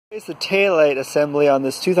Here's the taillight assembly on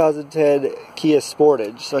this 2010 Kia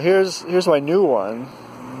Sportage. So here's my new one,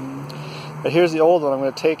 but here's the old one. I'm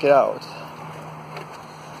going to take it out.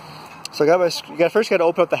 So first got to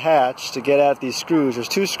open up the hatch to get at these screws. There's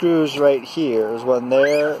two screws right here. There's one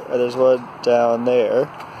there, and there's one down there.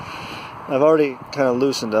 I've already kind of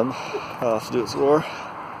loosened them. I'll have to do it some more.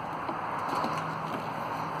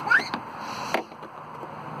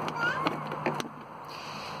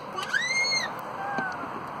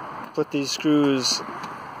 Put these screws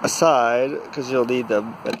aside because you'll need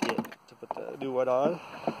them at the end to put the new one on.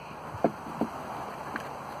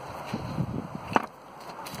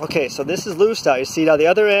 Okay, so this is loose now. You see now the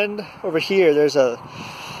other end over here, there's a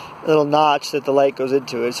little notch that the light goes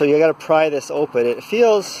into it. So you got to pry this open. When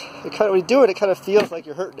you do it, it kind of feels like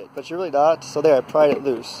you're hurting it, but you're really not. So there, I pried it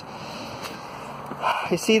loose.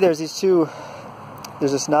 You see, there's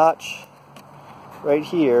this notch right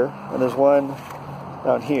here, and there's one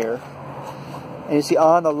down here, and you see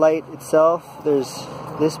on the light itself there's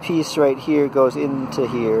this piece right here goes into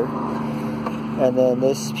here, and then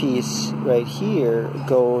this piece right here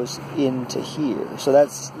goes into here, so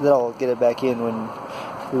that'll get it back in when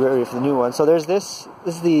you're ready for the new one. So there's this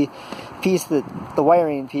is the piece, the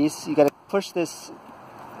wiring piece. You got to push this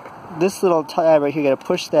little tab right here, you got to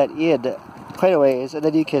push that in quite a ways, and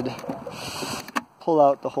then you can pull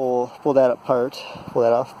that apart, pull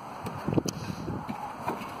that off.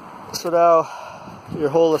 So now your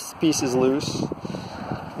whole piece is loose.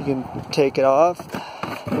 You can take it off,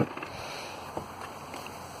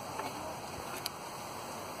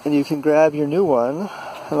 and you can grab your new one.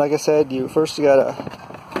 And like I said, you gotta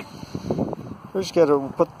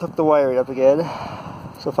hook the wiring up again.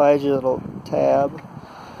 So find your little tab.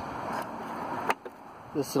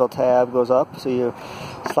 This little tab goes up, so you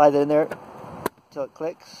slide it in there until it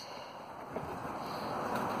clicks,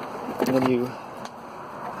 and then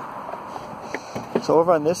so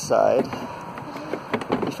over on this side,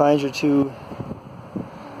 you find your two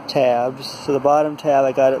tabs. So the bottom tab,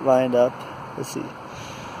 I got it lined up. Let's see,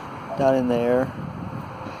 down in there,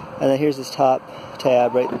 and then here's this top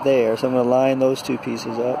tab right there. So I'm going to line those two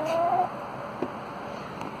pieces up.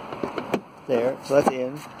 There, so that's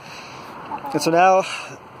in. And so now,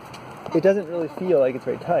 it doesn't really feel like it's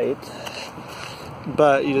very tight,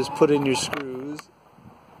 but you just put in your screws.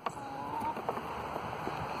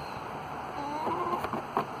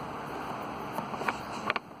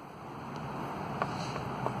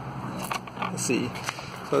 Let's see,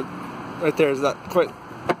 so right there is not quite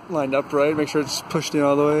lined up right. Make sure it's pushed in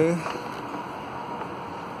all the way.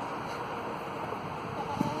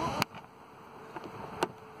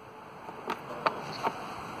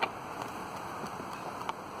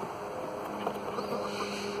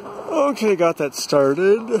 Okay, got that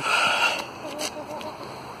started.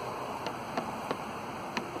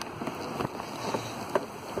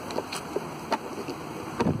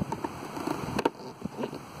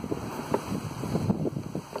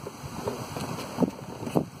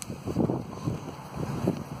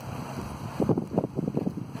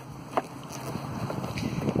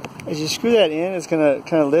 As you screw that in, it's going to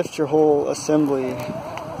kind of lift your whole assembly.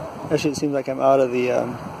 Actually, it seems like I'm out of the,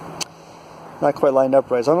 not quite lined up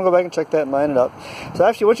right. So I'm going to go back and check that and line it up. So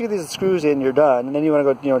actually, once you get these screws in, you're done. And then you want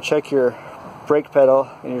to go, check your brake pedal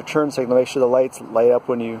and your turn signal, make sure the lights light up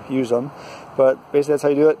when you use them. But basically, that's how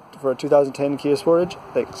you do it for a 2010 Kia Sportage.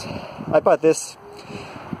 Thanks. I bought this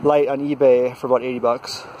light on eBay for about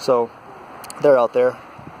 $80, so they're out there.